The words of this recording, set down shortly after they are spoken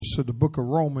to the book of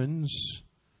Romans,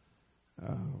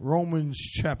 Romans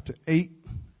chapter 8.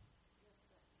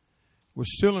 We're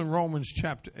still in Romans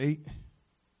chapter 8.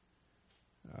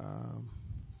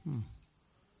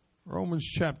 Romans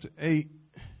chapter 8.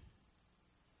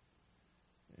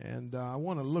 And I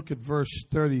want to look at verse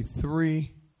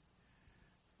 33.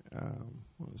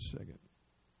 1 second.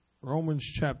 Romans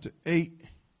chapter 8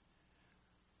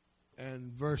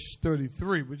 and verse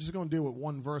 33. We're just going to deal with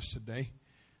one verse today.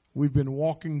 We've been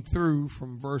walking through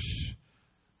from verse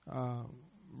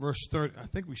 30. I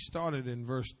think we started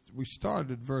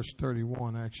at verse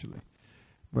 31 actually.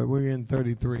 But we're in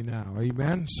 33 now.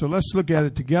 Amen. So let's look at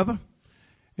it together.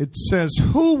 It says,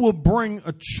 "Who will bring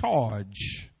a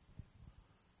charge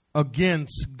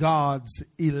against God's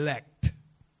elect?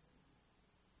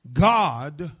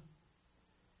 God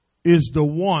is the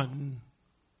one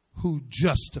who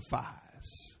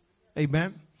justifies."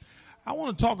 Amen. I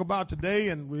want to talk about today,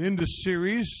 and we're in this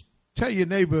series. Tell your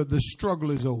neighbor the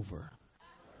struggle is over.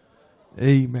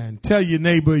 Amen. Tell your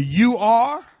neighbor you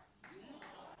are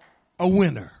a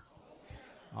winner.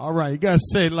 All right, you got to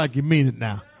say it like you mean it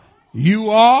now.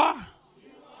 You are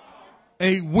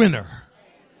a winner.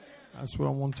 That's what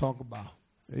I want to talk about.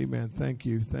 Amen. Thank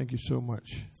you. Thank you so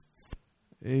much.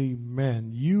 Amen.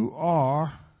 You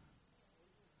are.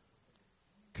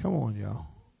 Come on, y'all.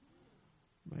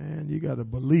 Man, you got to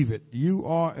believe it. You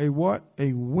are a what?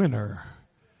 A winner.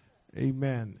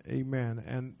 Amen. Amen.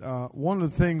 And one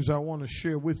of the things I want to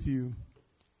share with you,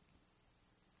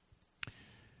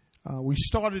 we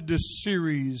started this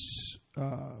series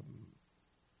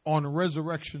on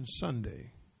Resurrection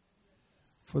Sunday.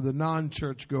 For the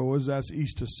non-church goers, that's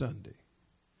Easter Sunday.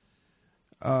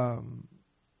 And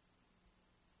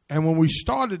when we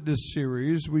started this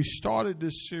series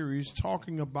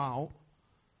talking about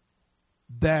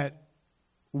that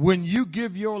when you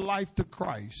give your life to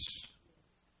Christ,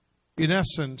 in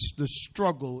essence, the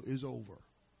struggle is over.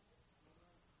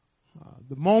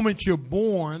 The moment you're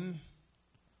born,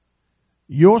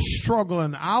 your struggle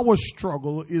and our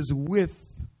struggle is with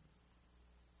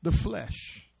the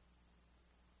flesh.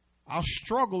 Our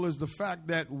struggle is the fact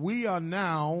that we are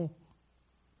now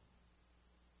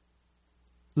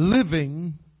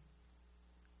living,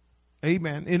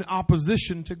 amen, in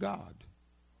opposition to God.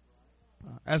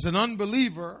 As an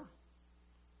unbeliever,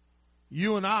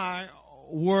 you and I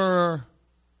were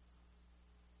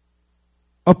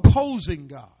opposing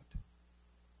God.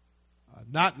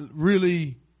 Not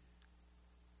really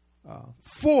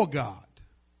for God.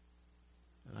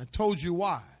 And I told you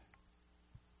why.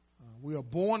 We are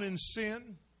born in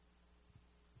sin.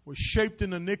 We're shaped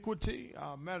in iniquity.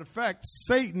 Matter of fact,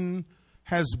 Satan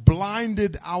has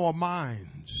blinded our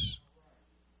minds.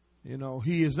 You know,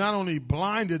 he has not only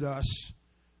blinded us,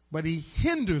 but he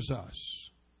hinders us.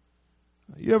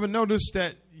 You ever notice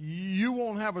that you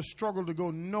won't have a struggle to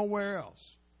go nowhere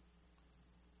else?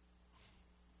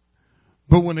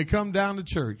 But when they come down to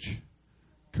church,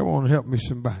 come on, help me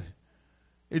somebody.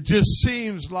 It just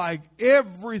seems like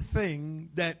everything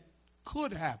that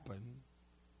could happen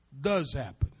does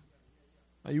happen.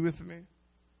 Are you with me?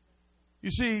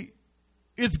 You see,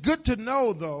 it's good to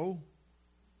know, though,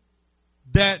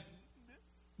 that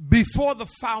before the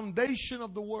foundation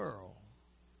of the world,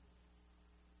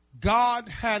 God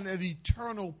had an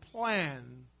eternal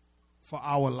plan for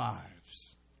our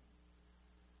lives.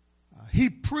 He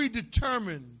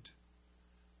predetermined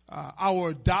our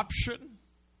adoption,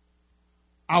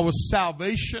 our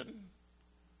salvation,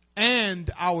 and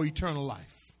our eternal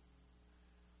life.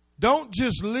 Don't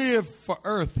just live for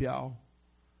earth, y'all.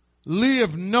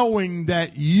 Live knowing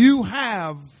that you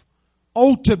have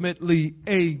ultimately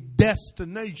a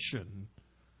destination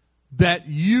that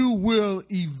you will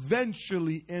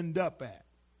eventually end up at.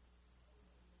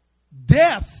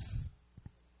 Death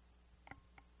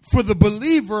for the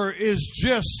believer is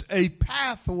just a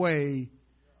pathway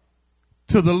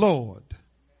to the Lord.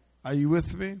 Are you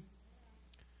with me?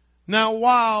 Now,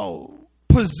 while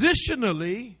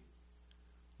positionally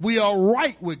we are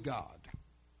right with God,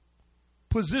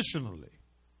 positionally,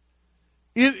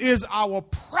 it is our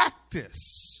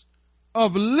practice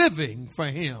of living for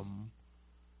Him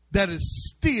that is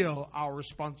still our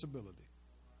responsibility.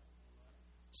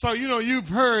 So, you know, you've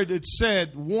heard it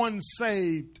said, once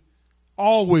saved,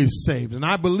 always saved. And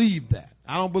I believe that.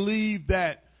 I don't believe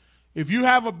that if you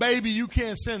have a baby, you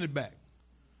can't send it back.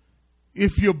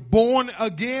 If you're born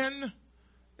again,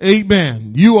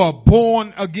 amen, you are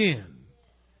born again.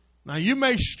 Now, you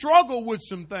may struggle with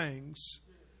some things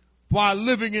while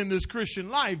living in this Christian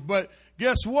life, but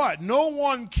guess what? No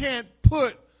one can't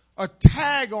put a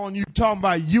tag on you talking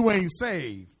about you ain't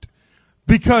saved,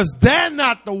 because they're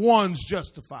not the ones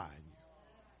justifying you.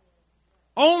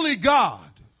 Only God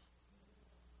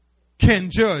can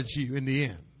judge you in the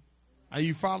end. Are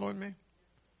you following me?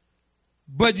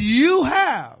 But you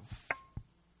have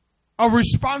a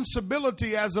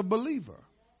responsibility as a believer.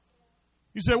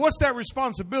 You say, what's that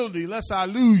responsibility? Lest I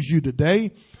lose you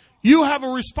today. You have a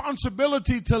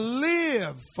responsibility to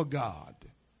live for God.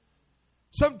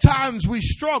 Sometimes we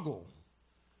struggle.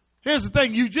 Here's the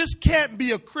thing. You just can't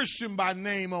be a Christian by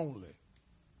name only.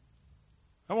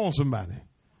 Come on, somebody.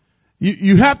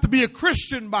 You have to be a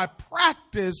Christian by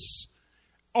practice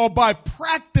or by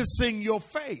practicing your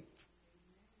faith.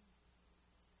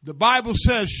 The Bible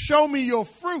says, show me your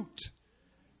fruit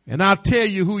and I'll tell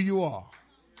you who you are.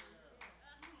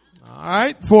 All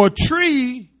right. For a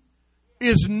tree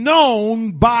is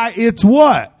known by its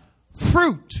what?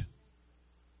 Fruit.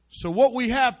 So what we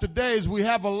have today is we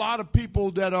have a lot of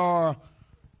people that are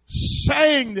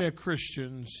saying they're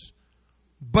Christians,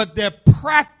 but their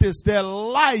practice, their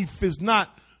life is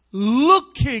not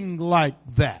looking like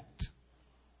that.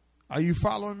 Are you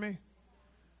following me?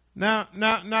 Now,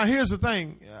 here's the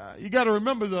thing. You got to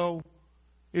remember, though,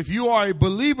 if you are a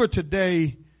believer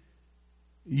today,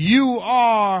 you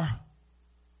are,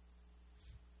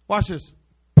 watch this,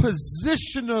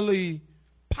 positionally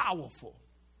powerful.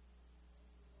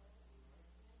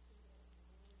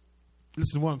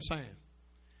 Listen to what I'm saying.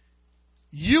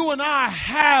 You and I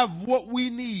have what we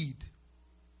need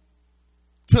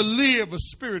to live a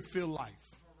spirit-filled life.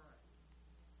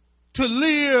 To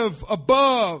live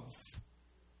above,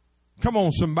 come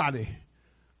on somebody,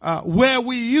 where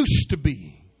we used to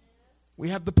be. We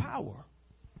have the power.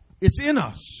 It's in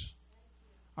us.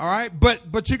 All right?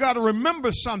 But you got to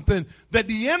remember something, that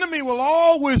the enemy will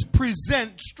always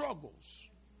present struggles.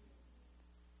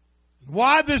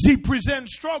 Why does he present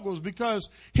struggles? Because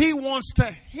he wants to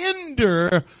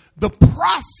hinder the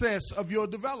process of your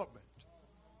development.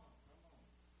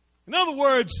 In other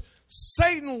words,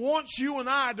 Satan wants you and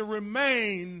I to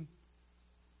remain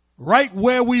right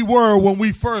where we were when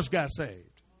we first got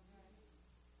saved.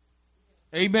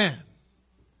 Amen.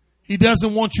 He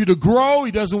doesn't want you to grow.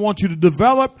 He doesn't want you to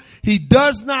develop. He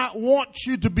does not want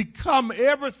you to become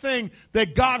everything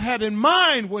that God had in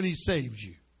mind when he saved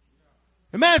you.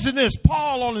 Imagine this,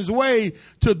 Paul on his way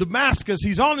to Damascus,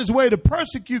 he's on his way to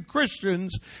persecute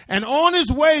Christians, and on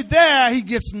his way there, he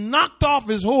gets knocked off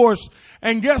his horse,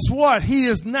 and guess what? He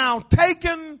is now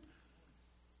taken,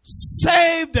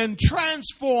 saved, and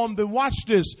transformed, and watch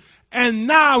this, and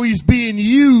now he's being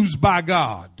used by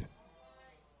God.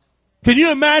 Can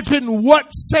you imagine what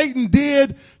Satan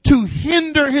did to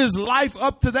hinder his life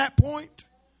up to that point?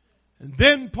 And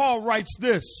then Paul writes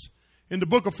this. In the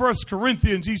book of 1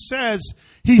 Corinthians, he says,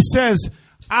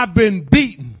 I've been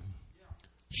beaten,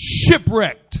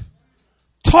 shipwrecked,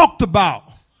 talked about,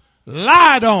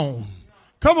 lied on.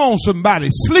 Come on, somebody.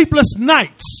 Sleepless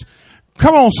nights.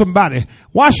 Come on, somebody.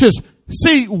 Watch this.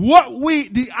 See,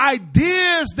 the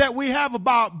ideas that we have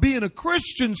about being a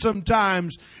Christian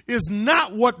sometimes is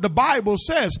not what the Bible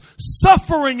says.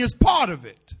 Suffering is part of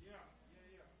it.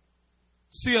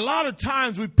 See, a lot of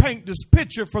times we paint this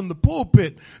picture from the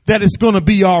pulpit that it's going to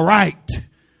be all right.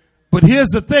 But here's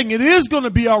the thing. It is going to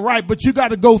be all right, but you got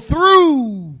to go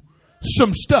through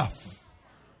some stuff.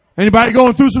 Anybody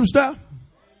going through some stuff?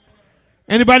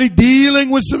 Anybody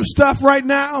dealing with some stuff right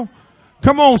now?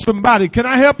 Come on, somebody. Can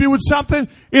I help you with something?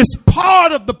 It's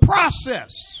part of the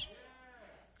process.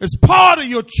 It's part of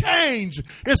your change.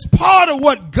 It's part of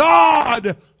what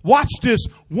God, watch this,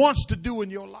 wants to do in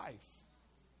your life.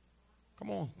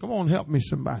 Come on, help me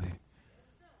somebody.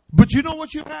 But you know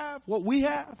what you have? What we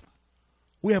have?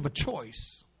 We have a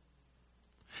choice.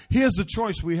 Here's the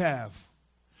choice we have.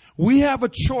 We have a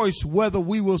choice whether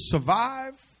we will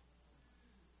survive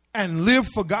and live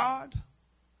for God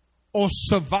or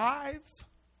survive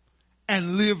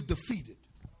and live defeated.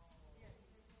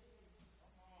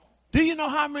 Do you know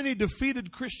how many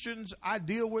defeated Christians I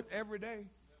deal with every day?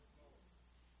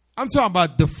 I'm talking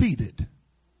about defeated.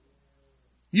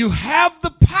 You have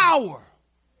the power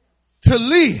to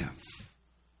live,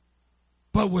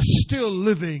 but we're still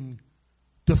living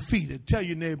defeated. Tell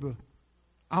your neighbor,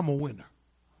 I'm a winner.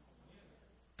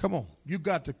 Come on. You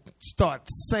got to start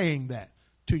saying that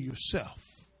to yourself.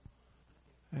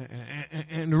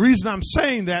 And the reason I'm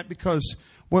saying that, because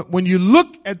when you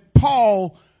look at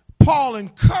Paul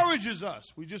encourages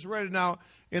us. We just read it now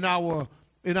in our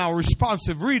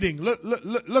responsive reading.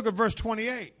 Look at verse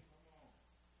 28.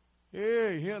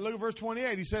 Here, look at verse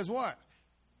 28. He says what?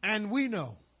 And we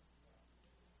know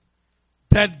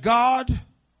that God,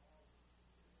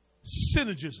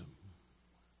 synergism,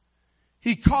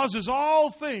 he causes all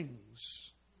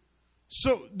things.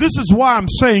 So this is why I'm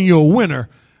saying you're a winner,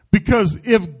 Because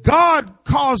if God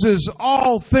causes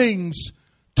all things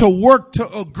to work to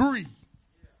agree,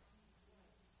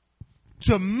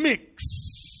 to mix,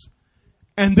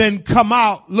 and then come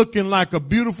out looking like a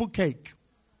beautiful cake.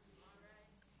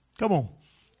 Come on.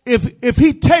 If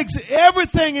he takes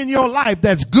everything in your life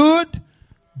that's good,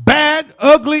 bad,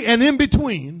 ugly, and in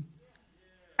between,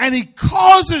 and he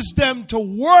causes them to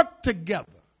work together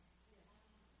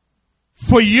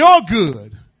for your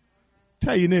good,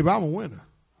 tell your neighbor, I'm a winner.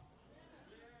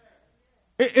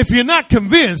 If you're not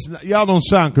convinced, y'all don't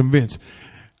sound convinced.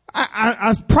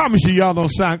 I promise you, y'all don't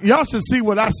sound. Y'all should see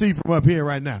what I see from up here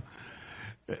right now.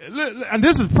 And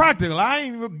this is practical. I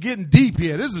ain't even getting deep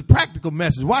here. This is a practical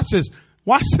message. Watch this.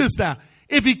 Watch this now.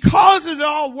 If he causes it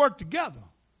all work together,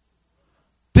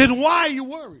 then why are you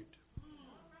worried?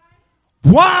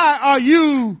 Why are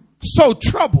you so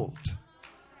troubled?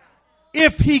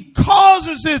 If he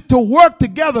causes it to work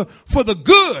together for the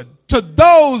good to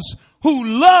those who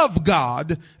love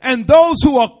God and those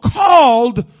who are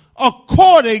called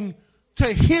according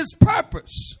to his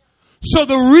purpose. So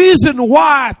the reason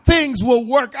why things will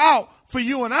work out for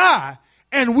you and I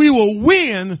and we will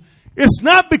win, it's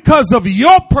not because of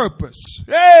your purpose.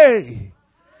 Hey,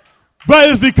 but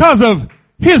it's because of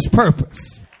his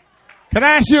purpose. Can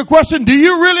I ask you a question? Do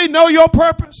you really know your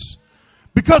purpose?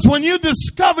 Because when you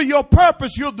discover your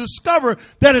purpose, you'll discover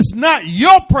that it's not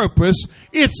your purpose,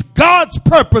 it's God's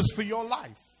purpose for your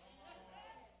life.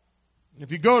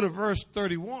 If you go to verse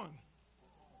 31,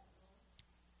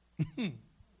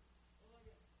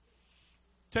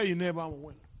 tell your neighbor, I'm a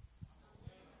winner.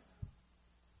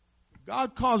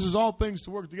 God causes all things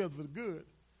to work together for the good.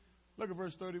 Look at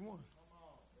verse 31.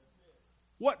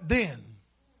 What then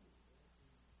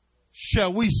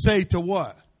shall we say to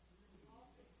what?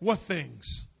 What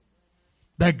things?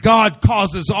 That God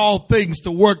causes all things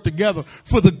to work together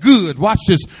for the good. Watch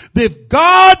this. If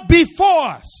God be for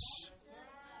us.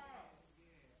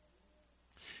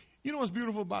 You know what's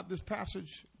beautiful about this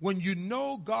passage? When you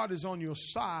know God is on your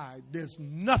side, there's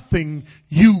nothing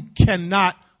you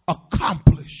cannot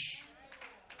accomplish.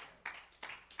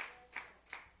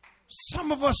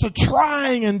 Some of us are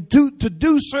trying to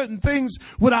do certain things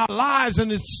with our lives,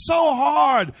 and it's so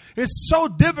hard. It's so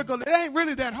difficult. It ain't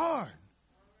really that hard.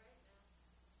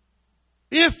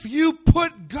 If you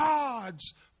put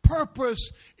God's purpose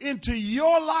into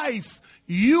your life,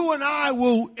 you and I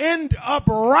will end up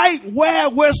right where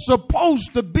we're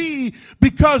supposed to be,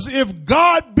 because if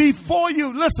God be for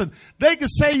you, listen, they can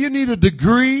say you need a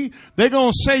degree. They're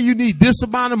going to say you need this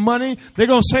amount of money. They're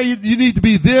going to say you need to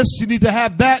be this, you need to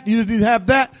have that, you need to have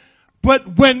that.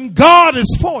 But when God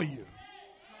is for you,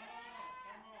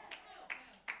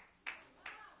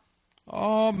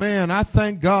 oh man, I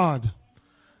thank God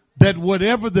that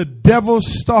whenever the devil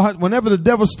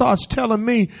starts telling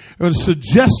me or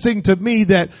suggesting to me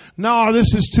that, no,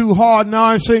 this is too hard,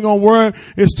 no, this ain't gonna work,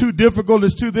 it's too difficult,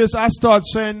 it's too this, I start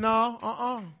saying,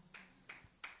 no,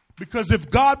 Because if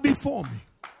God be for me.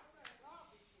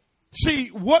 See,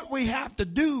 what we have to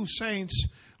do, saints,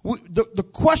 the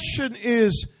question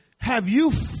is, have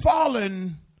you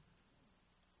fallen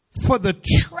for the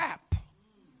trap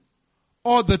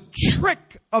or the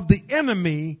trick of the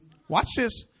enemy? Watch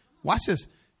this. Watch this.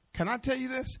 Can I tell you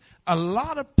this? A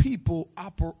lot of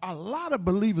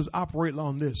believers operate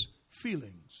on this.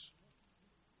 Feelings.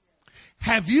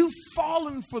 Have you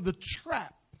fallen for the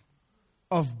trap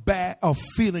of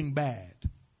feeling bad?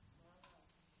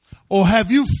 Or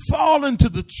have you fallen to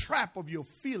the trap of your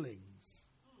feelings?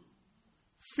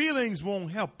 Feelings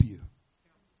won't help you.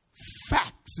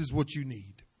 Facts is what you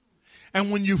need.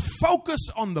 And when you focus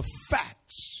on the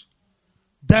facts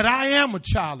that I am a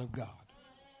child of God,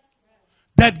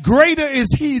 that greater is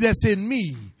he that's in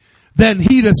me than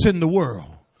he that's in the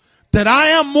world. That I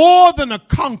am more than a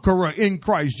conqueror in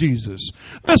Christ Jesus.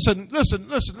 Listen.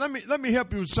 Let me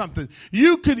help you with something.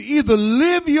 You could either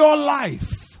live your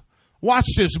life, watch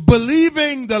this,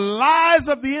 believing the lies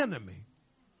of the enemy,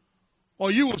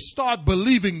 or you will start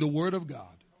believing the word of God.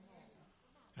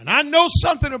 And I know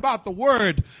something about the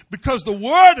word, because the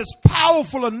word is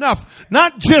powerful enough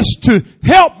not just to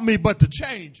help me, but to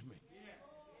change me.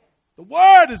 The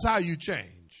word is how you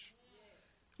change.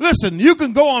 Listen, you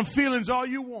can go on feelings all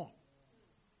you want.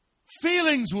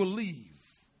 Feelings will leave.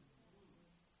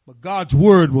 But God's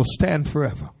word will stand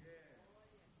forever.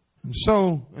 And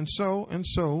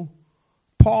so,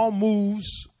 Paul moves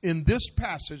in this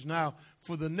passage. Now,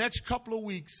 for the next couple of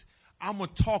weeks, I'm going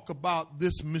to talk about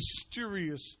this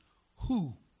mysterious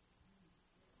who.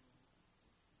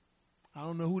 I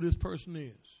don't know who this person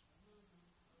is,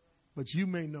 but you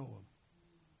may know him.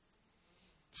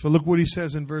 So look what he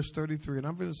says in verse 33. And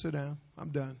I'm going to sit down. I'm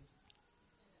done.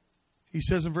 He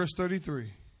says in verse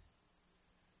 33,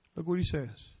 look what he says.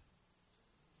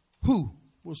 Who?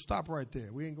 We'll stop right there.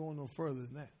 We ain't going no further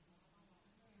than that.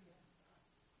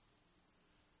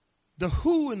 The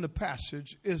who in the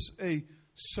passage is a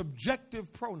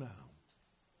subjective pronoun.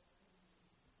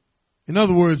 In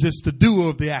other words, it's the doer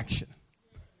of the action.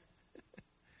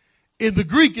 In the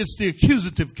Greek, it's the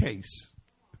accusative case.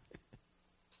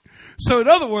 So in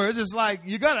other words, it's like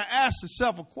you got to ask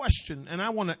yourself a question, and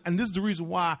and this is the reason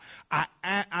why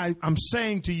I'm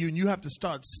saying to you, and you have to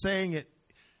start saying it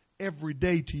every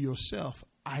day to yourself,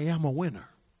 I am a winner.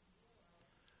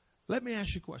 Let me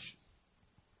ask you a question.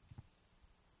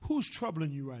 Who's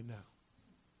troubling you right now?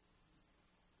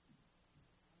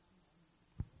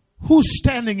 Who's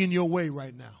standing in your way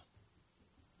right now?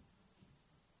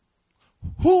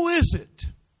 Who is it?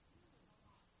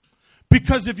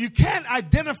 Because if you can't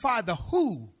identify the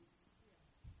who,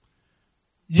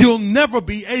 you'll never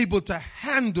be able to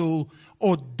handle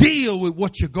or deal with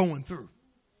what you're going through.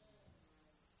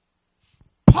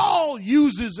 Paul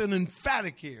uses an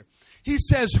emphatic here. He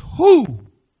says, who?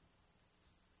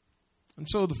 And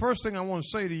so the first thing I want to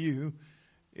say to you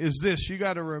is this. You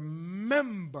got to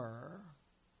remember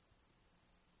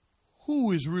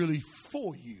who is really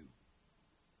for you.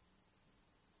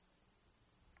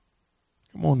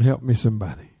 Come on, help me,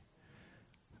 somebody.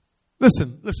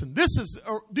 Listen.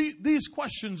 These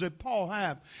questions that Paul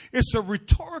have, it's a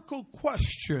rhetorical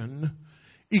question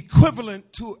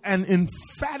equivalent to an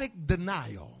emphatic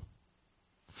denial.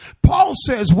 Paul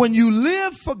says when you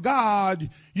live for God,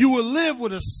 you will live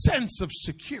with a sense of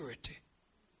security.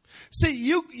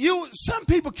 See, some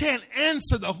people can't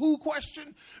answer the who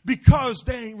question because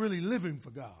they ain't really living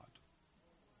for God.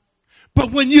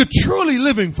 But when you're truly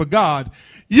living for God,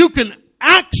 you can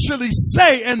actually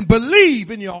say and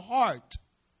believe in your heart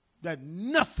that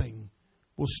nothing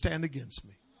will stand against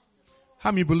me.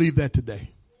 How many believe that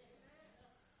today?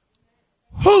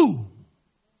 Who?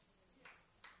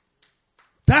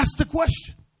 That's the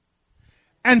question.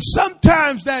 And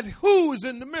sometimes that who is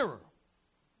in the mirror.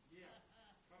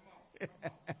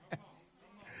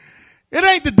 It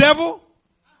ain't the devil.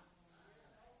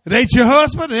 It ain't your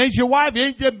husband. It ain't your wife. It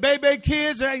ain't your baby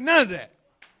kids. It ain't none of that.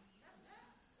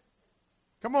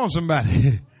 Come on,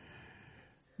 somebody.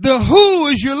 The who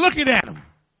is you're looking at them.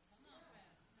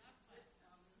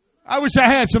 I wish I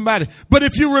had somebody. But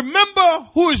if you remember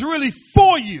who is really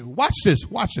for you, watch this.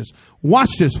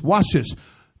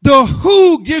 The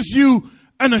who gives you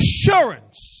an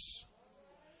assurance.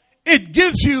 It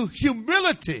gives you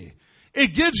humility.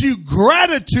 It gives you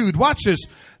gratitude. Watch this.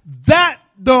 That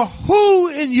the who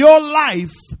in your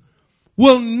life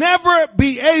will never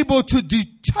be able to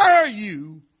deter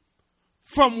you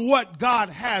from what God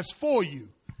has for you.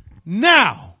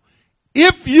 Now,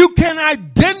 if you can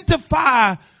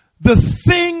identify the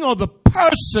thing or the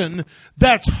person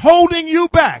that's holding you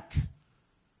back,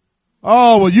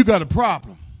 oh, well, you got a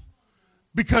problem.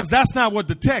 Because that's not what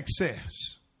the text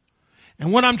says.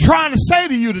 And what I'm trying to say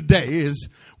to you today is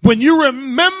when you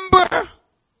remember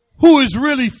who is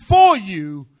really for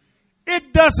you,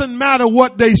 it doesn't matter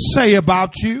what they say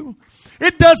about you.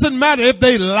 It doesn't matter if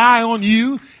they lie on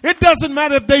you. It doesn't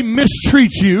matter if they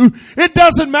mistreat you. It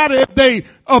doesn't matter if they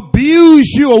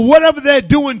abuse you or whatever they're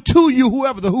doing to you,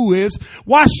 whoever the who is.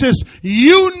 Watch this.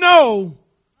 You know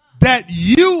that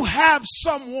you have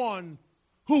someone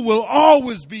who will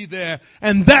always be there,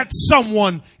 and that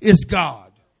someone is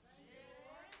God.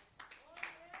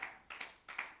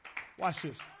 Watch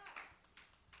this.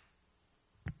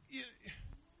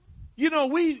 You know,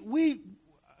 we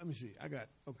let me see. I got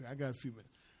a few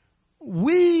minutes.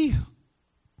 We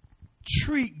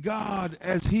treat God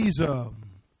as he's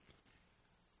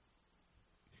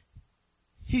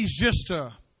just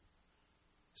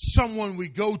someone we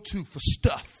go to for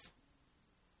stuff.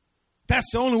 That's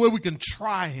the only way we can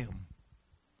try him.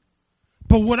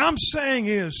 But what I'm saying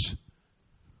is,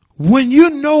 when you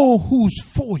know who's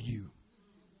for you,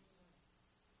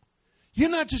 you're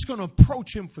not just going to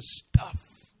approach him for stuff.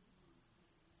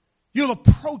 You'll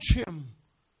approach him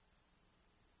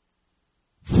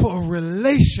for a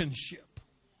relationship.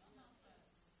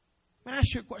 Let me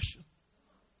ask you a question.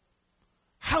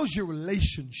 How's your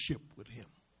relationship with him?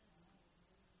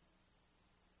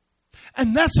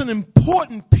 And that's an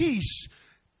important piece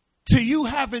to you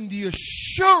having the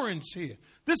assurance here.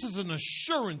 This is an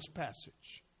assurance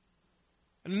passage.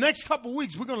 In the next couple of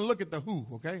weeks, we're going to look at the who,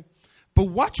 okay? But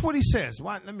watch what he says.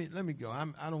 Let me go.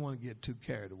 I don't want to get too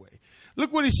carried away.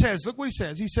 Look what he says.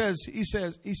 He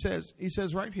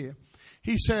says right here.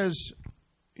 He says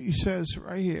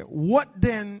right here, what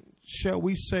then shall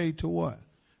we say to what?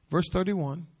 Verse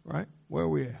 31, right? Where are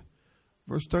we at?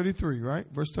 Verse 33, right?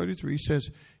 Verse 33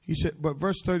 but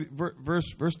verse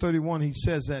 31, he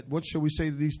says that, what shall we say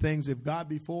to these things? If God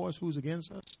be for us, who's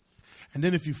against us? And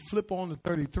then if you flip on to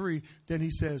 33, then he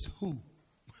says, who?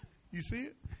 You see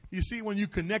it? You see when you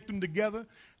connect them together,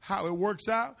 how it works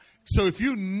out? So if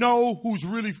you know who's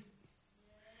really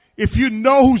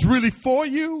for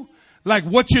you, like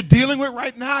what you're dealing with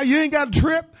right now, you ain't got to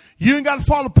trip. You ain't got to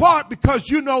fall apart because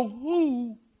you know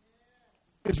who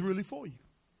is really for you.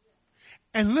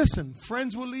 And listen,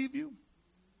 friends will leave you.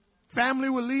 Family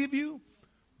will leave you.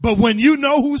 But when you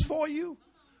know who's for you,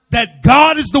 that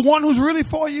God is the one who's really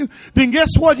for you, then guess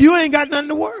what? You ain't got nothing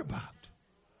to worry about.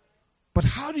 But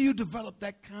how do you develop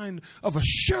that kind of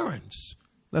assurance?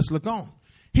 Let's look on.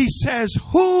 He says,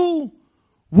 who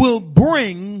will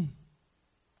bring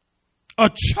a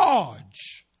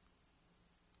charge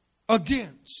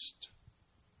against?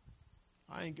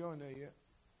 I ain't going there yet.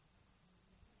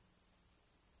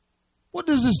 What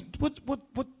is this?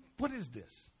 What is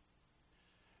this?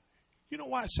 You know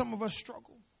why some of us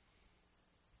struggle?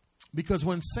 Because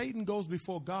when Satan goes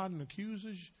before God and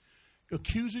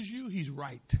accuses you, he's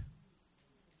right.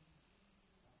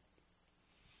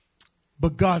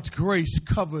 But God's grace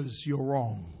covers your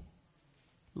wrong.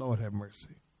 Lord have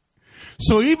mercy.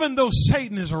 So even though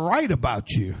Satan is right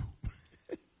about you,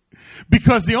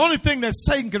 because the only thing that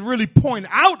Satan can really point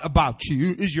out about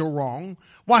you is your wrong.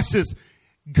 Watch this.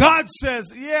 God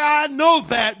says, yeah, I know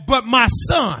that, but my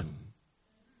son,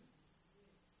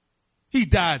 he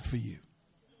died for you.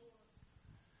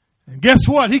 And guess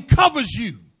what? He covers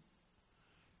you.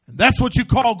 And that's what you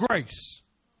call grace.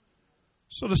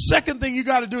 So the second thing you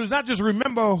got to do is not just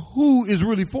remember who is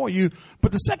really for you,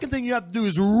 but the second thing you have to do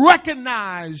is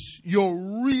recognize your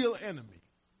real enemy.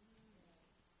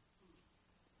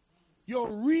 Your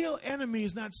real enemy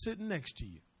is not sitting next to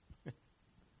you.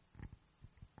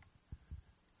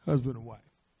 Husband and wife.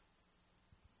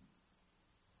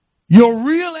 Your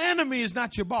real enemy is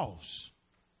not your boss.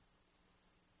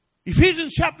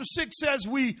 Ephesians chapter 6 says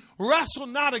we wrestle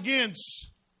not against,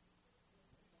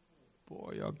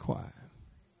 boy, y'all quiet,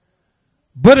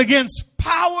 but against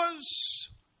powers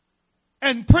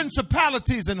and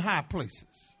principalities in high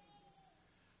places.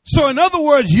 So in other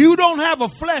words, you don't have a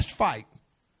flesh fight.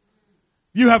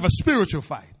 You have a spiritual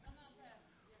fight.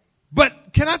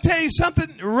 But can I tell you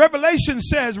something? Revelation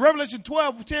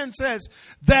 12:10 says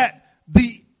that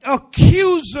the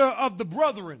accuser of the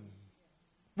brethren,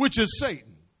 which is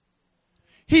Satan,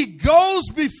 he goes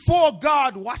before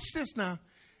God. Watch this now.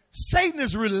 Satan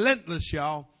is relentless,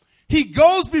 y'all. He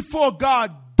goes before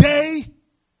God day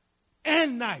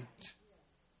and night,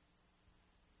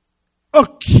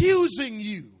 accusing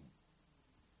you.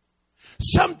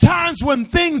 Sometimes when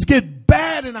things get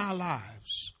bad in our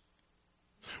lives,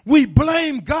 we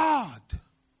blame God.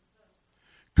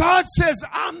 God says,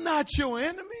 I'm not your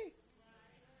enemy.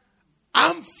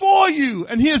 I'm for you.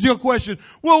 And here's your question.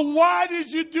 Well, why did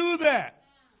you do that?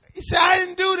 He said, I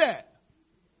didn't do that.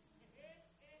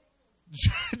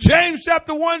 James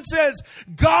chapter 1 says,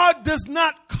 God does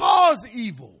not cause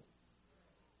evil.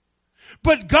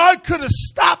 But God could have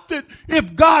stopped it.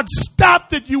 If God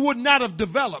stopped it, you would not have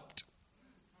developed.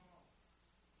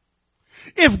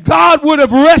 If God would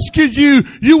have rescued you,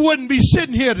 you wouldn't be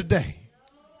sitting here today.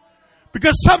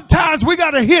 Because sometimes we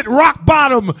got to hit rock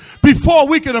bottom before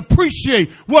we can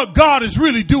appreciate what God is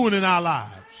really doing in our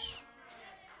lives.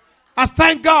 I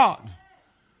thank God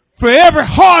for every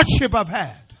hardship I've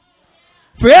had,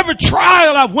 for every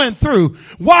trial I've went through.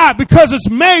 Why? Because it's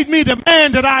made me the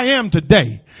man that I am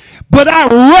today. But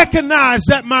I recognize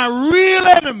that my real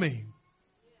enemy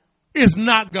is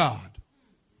not God.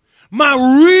 My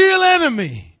real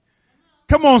enemy,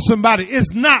 come on somebody,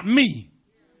 is not me.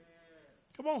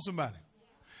 Come on somebody.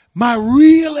 My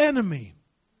real enemy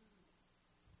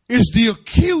is the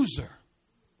accuser.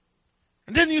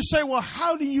 And then you say, well,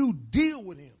 how do you deal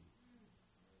with him?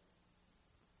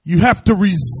 You have to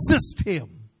resist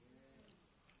him.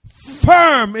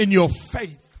 Firm in your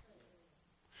faith.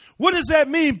 What does that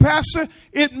mean, Pastor?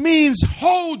 It means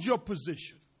hold your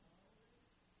position.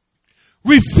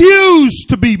 Refuse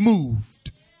to be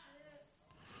moved.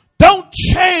 Don't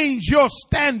change your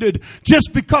standard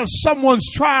just because someone's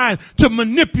trying to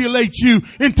manipulate you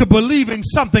into believing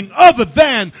something other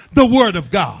than the Word of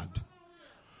God.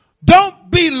 Don't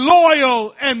be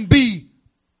loyal and be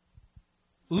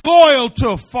loyal to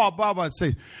a fault. Bob, I'd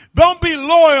say, don't be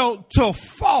loyal to a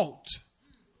fault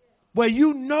where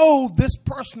you know this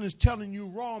person is telling you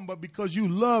wrong, but because you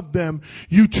love them,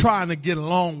 you trying to get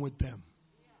along with them.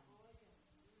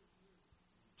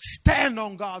 Stand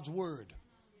on God's word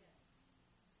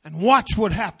and watch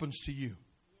what happens to you.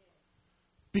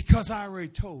 Because I already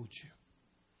told you.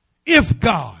 if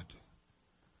God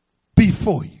be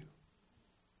for you.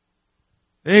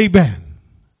 Amen.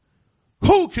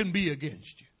 Who can be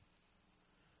against you?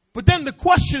 But then the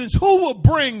question is, who will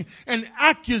bring an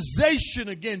accusation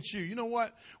against you? You know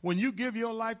what? When you give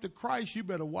your life to Christ, you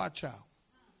better watch out.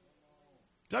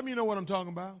 Tell me you know what I'm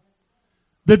talking about.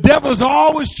 The devil is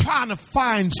always trying to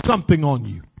find something on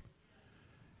you.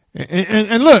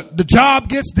 And look, the job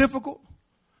gets difficult.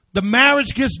 The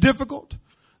marriage gets difficult.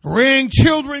 Rearing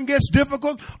children gets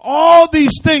difficult. All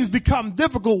these things become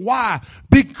difficult. Why?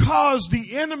 Because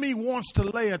the enemy wants to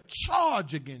lay a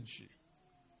charge against you.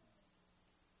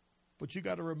 But you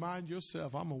got to remind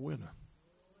yourself, I'm a winner.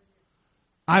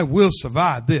 I will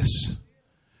survive this.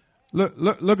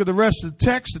 Look at the rest of the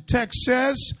text. The text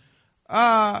says,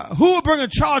 who will bring a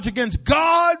charge against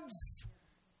God's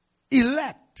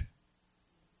elect?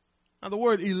 Now the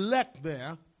word elect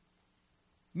there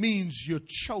means you're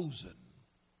chosen.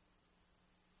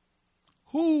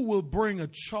 Who will bring a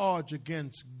charge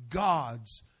against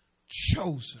God's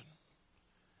chosen?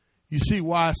 You see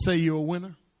why I say you're a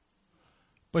winner?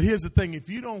 But here's the thing. If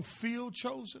you don't feel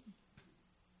chosen,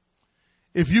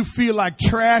 if you feel like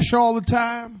trash all the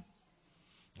time,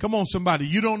 come on, somebody.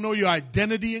 You don't know your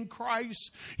identity in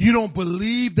Christ. You don't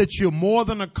believe that you're more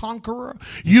than a conqueror.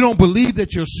 You don't believe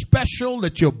that you're special,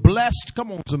 that you're blessed.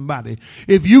 Come on, somebody.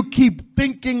 If you keep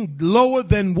thinking lower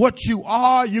than what you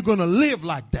are, you're going to live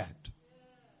like that.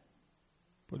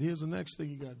 But here's the next thing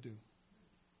you got to do.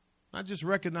 Not just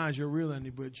recognize your real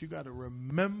identity, but you got to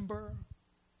remember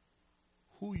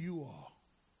who you are.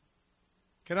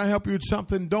 Can I help you with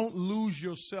something? Don't lose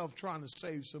yourself trying to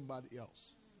save somebody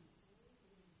else.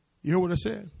 You hear what I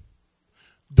said?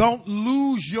 Don't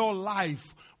lose your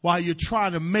life while you're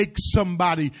trying to make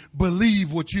somebody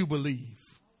believe what you believe.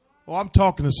 Oh, I'm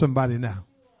talking to somebody now.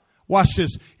 Watch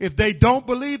this. If they don't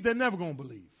believe, they're never going to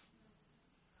believe.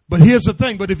 But here's the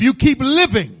thing. But if you keep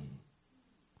living,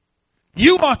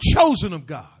 you are chosen of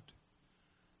God.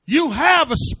 You have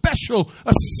a special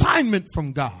assignment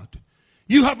from God.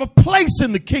 You have a place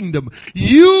in the kingdom.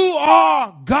 You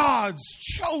are God's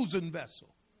chosen vessel.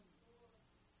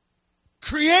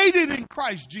 Created in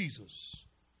Christ Jesus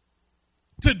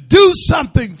to do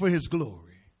something for his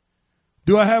glory.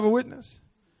 Do I have a witness?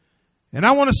 And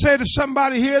I want to say to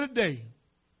somebody here today,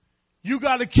 you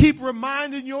got to keep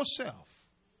reminding yourself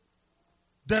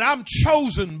that I'm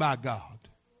chosen by God,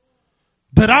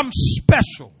 that I'm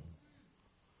special.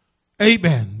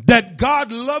 Amen. That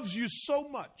God loves you so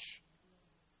much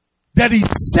that he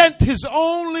sent his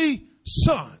only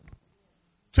son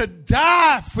to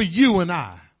die for you and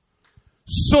I,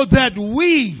 so that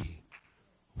we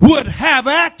would have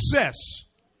access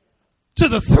to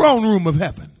the throne room of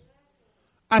heaven.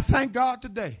 I thank God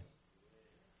today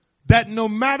that no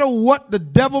matter what the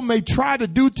devil may try to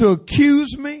do to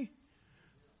accuse me,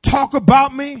 talk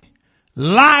about me,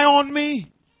 lie on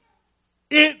me,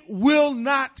 it will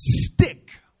not stick.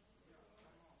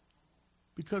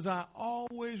 Because I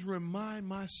always remind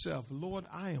myself, Lord,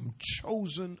 I am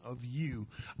chosen of you.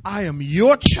 I am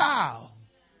your child.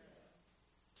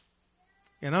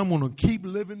 And I'm going to keep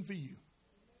living for you.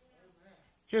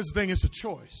 Here's the thing, it's a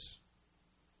choice.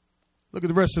 Look at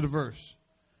the rest of the verse.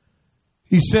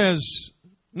 He says,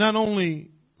 not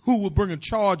only who will bring a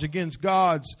charge against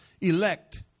God's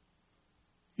elect,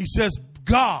 he says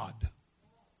God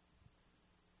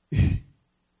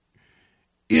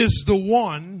is the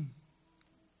one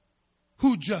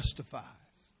who justifies.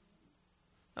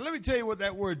 Now let me tell you what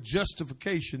that word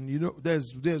justification, you know,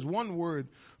 there's one word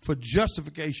for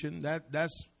justification,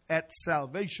 that's at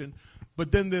salvation,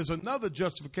 but then there's another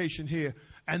justification here,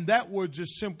 and that word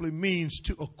just simply means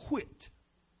to acquit.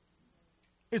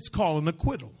 It's called an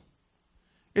acquittal.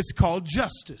 It's called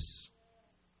justice.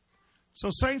 So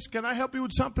saints, can I help you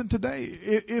with something today?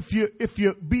 If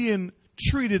you're being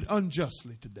treated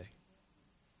unjustly today,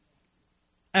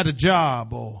 at a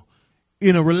job or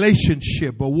in a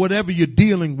relationship or whatever you're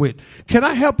dealing with, can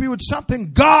I help you with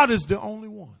something? God is the only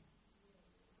one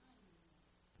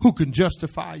who can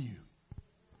justify you.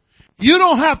 You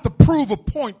don't have to prove a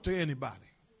point to anybody.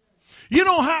 You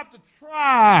don't have to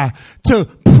try to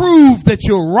prove that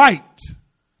you're right.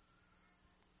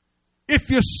 If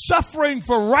you're suffering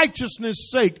for righteousness'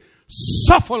 sake,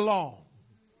 suffer long.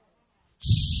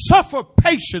 Suffer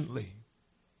patiently.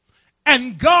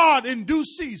 And God in due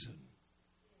season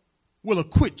will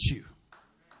acquit you.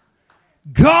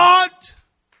 God,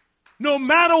 no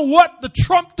matter what the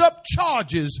trumped up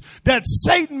charges that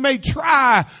Satan may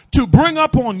try to bring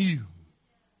up on you,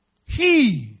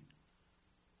 he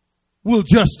will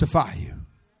justify you.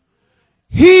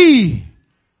 He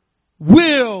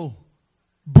will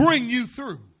bring you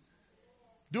through.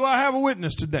 Do I have a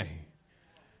witness today?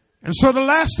 And so the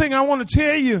last thing I want to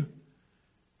tell you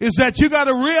is that you got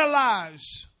to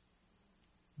realize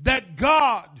that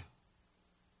God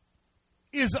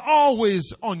is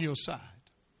always on your side.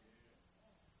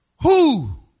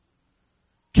 Who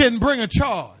can bring a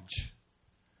charge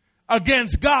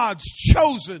against God's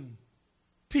chosen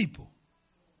people?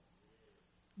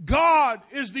 God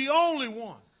is the only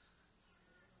one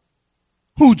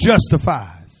who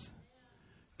justifies.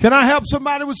 Can I help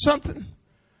somebody with something?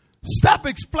 Stop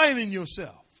explaining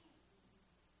yourself.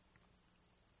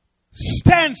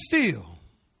 Stand still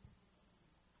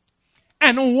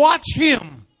and watch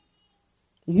him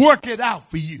work it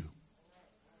out for you.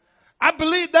 I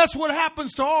believe that's what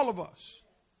happens to all of us.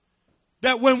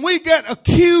 That when we get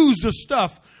accused of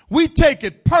stuff, we take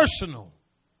it personal.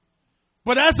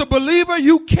 But as a believer,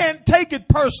 you can't take it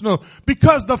personal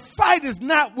because the fight is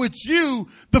not with you.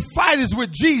 The fight is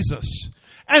with Jesus.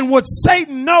 And what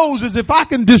Satan knows is if I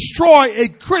can destroy a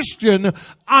Christian,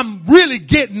 I'm really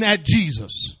getting at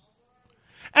Jesus.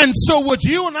 And so what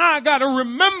you and I got to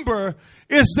remember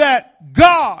is that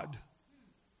God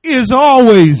is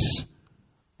always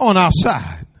on our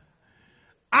side.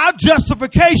 Our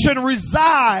justification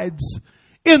resides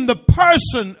in the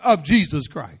person of Jesus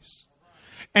Christ.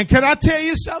 And can I tell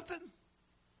you something?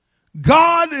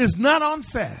 God is not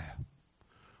unfair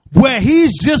where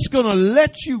he's just going to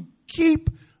let you keep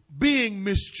being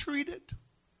mistreated,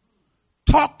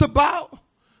 talked about,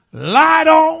 lied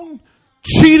on,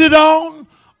 cheated on,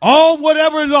 all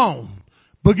whatever is on.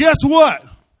 But guess what?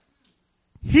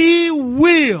 He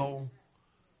will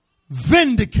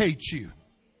vindicate you.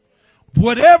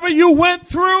 Whatever you went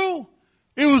through,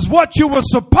 it was what you were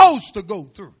supposed to go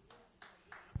through.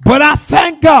 But I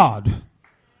thank God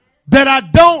that I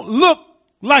don't look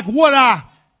like what I've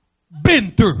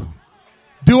been through.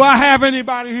 Do I have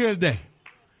anybody here today?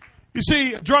 You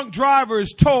see, a drunk driver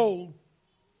is told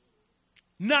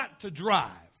not to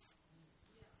drive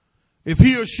if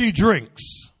he or she drinks.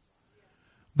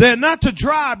 They're not to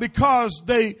drive because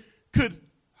they could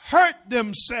hurt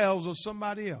themselves or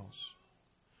somebody else.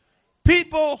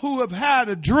 People who have had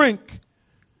a drink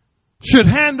should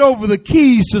hand over the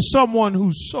keys to someone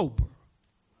who's sober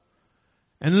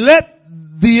and let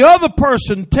the other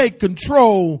person take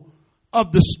control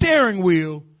of the steering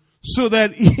wheel so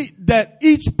that that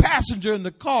each passenger in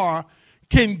the car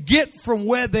can get from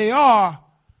where they are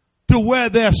to where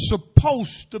they're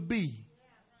supposed to be.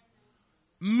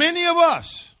 Many of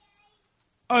us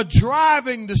are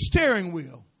driving the steering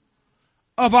wheel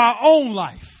of our own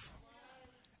life,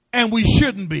 and we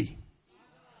shouldn't be.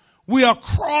 We are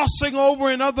crossing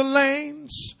over in other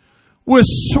lanes. We're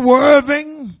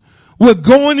swerving. We're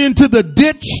going into the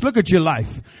ditch. Look at your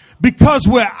life. Because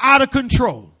we're out of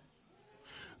control.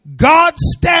 God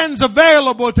stands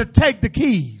available to take the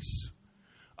keys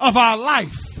of our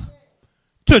life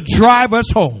to drive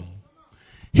us home.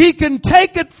 He can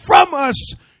take it from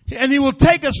us, and he will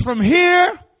take us from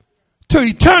here to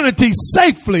eternity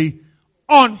safely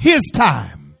on his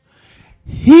time.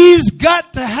 He's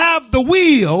got to have the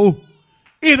wheel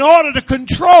in order to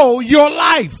control your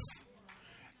life.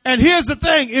 And here's the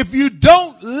thing. If you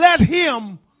don't let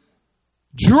him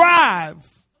drive,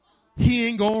 he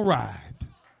ain't going to ride.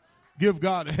 Give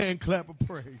God a hand clap of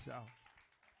praise, y'all.